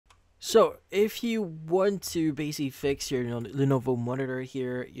So if you want to basically fix your Lenovo monitor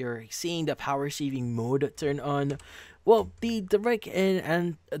here, you're seeing the power saving mode turn on. Well, the direct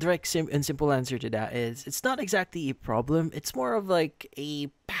and simple answer to that is it's not exactly a problem. It's more of like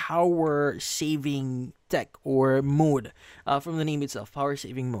a power saving tech or mode from the name itself, power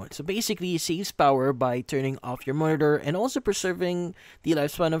saving mode. So basically, it saves power by turning off your monitor and also preserving the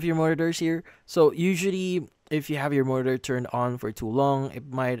lifespan of your monitors here. So usually if you have your monitor turned on for too long,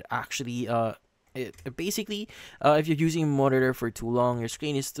 it might actually it basically if you're using a monitor for too long, your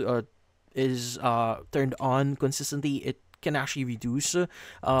screen is turned on consistently. It can actually reduce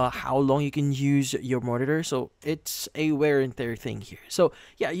how long you can use your monitor. So it's a wear and tear thing here. So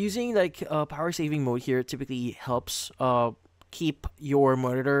yeah, using like power saving mode here typically helps keep your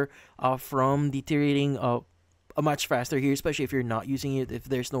monitor from deteriorating much faster here, especially if you're not using it, if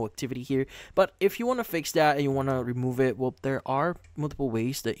there's no activity here. But if you want to fix that and you want to remove it, well, there are multiple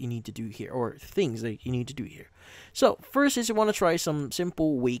ways that you need to do here, or things that you need to do here. So first is you want to try some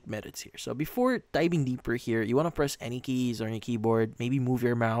simple wake methods here. So before diving deeper here, you want to press any keys on your keyboard, maybe move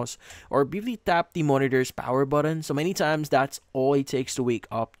your mouse, or briefly tap the monitor's power button. So many times that's all it takes to wake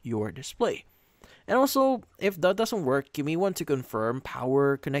up your display. And also, if that doesn't work, you may want to confirm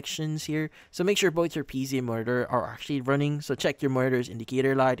power connections here. So make sure both your PC and monitor are actually running. So check your monitor's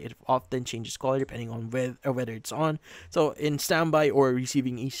indicator light. It often changes color depending on whether it's on. So in standby or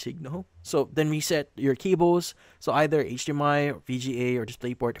receiving a signal. So then reset your cables. So either HDMI, or VGA, or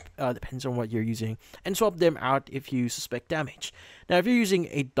DisplayPort, depends on what you're using. And swap them out if you suspect damage. Now, if you're using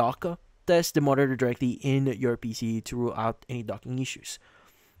a dock, test the monitor directly in your PC to rule out any docking issues.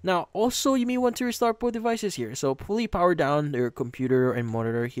 Now, also, you may want to restart both devices here. So, fully power down your computer and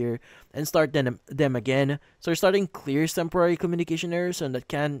monitor here and start them again. So, restarting clears temporary communication errors and that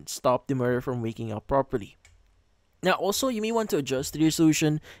can stop the monitor from waking up properly. Now, also, you may want to adjust the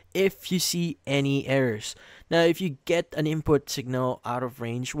resolution if you see any errors. Now, if you get an input signal out of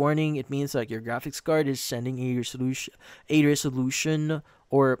range warning, it means like your graphics card is sending a resolution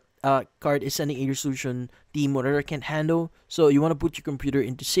or card is sending a resolution the monitor can't handle. So you want to put your computer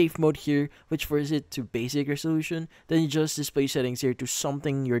into safe mode here, which forces it to basic resolution. Then you adjust display settings here to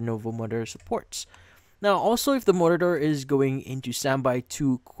something your Lenovo monitor supports. Now, also, if the monitor is going into standby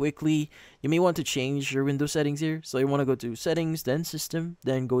too quickly, you may want to change your Windows settings here. So you want to go to Settings, then System,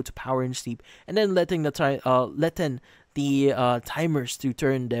 then go to Power and Sleep, and then letting the timers to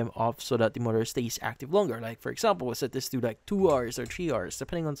turn them off so that the monitor stays active longer. Like for example, we'll set this to like 2 hours or 3 hours,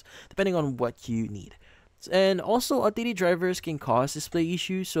 depending on what you need. And also, outdated drivers can cause display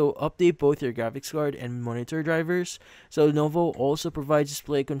issues, so update both your graphics card and monitor drivers. So Lenovo also provides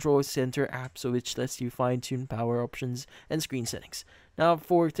Display Control Center app, so which lets you fine-tune power options and screen settings. Now,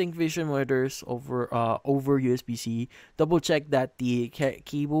 for ThinkVision monitors over USB-C, double check that the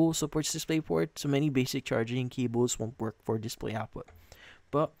cable supports DisplayPort. So many basic charging cables won't work for display output.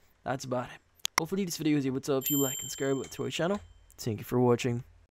 But that's about it. Hopefully, this video was able to help you like and subscribe to our channel. Thank you for watching.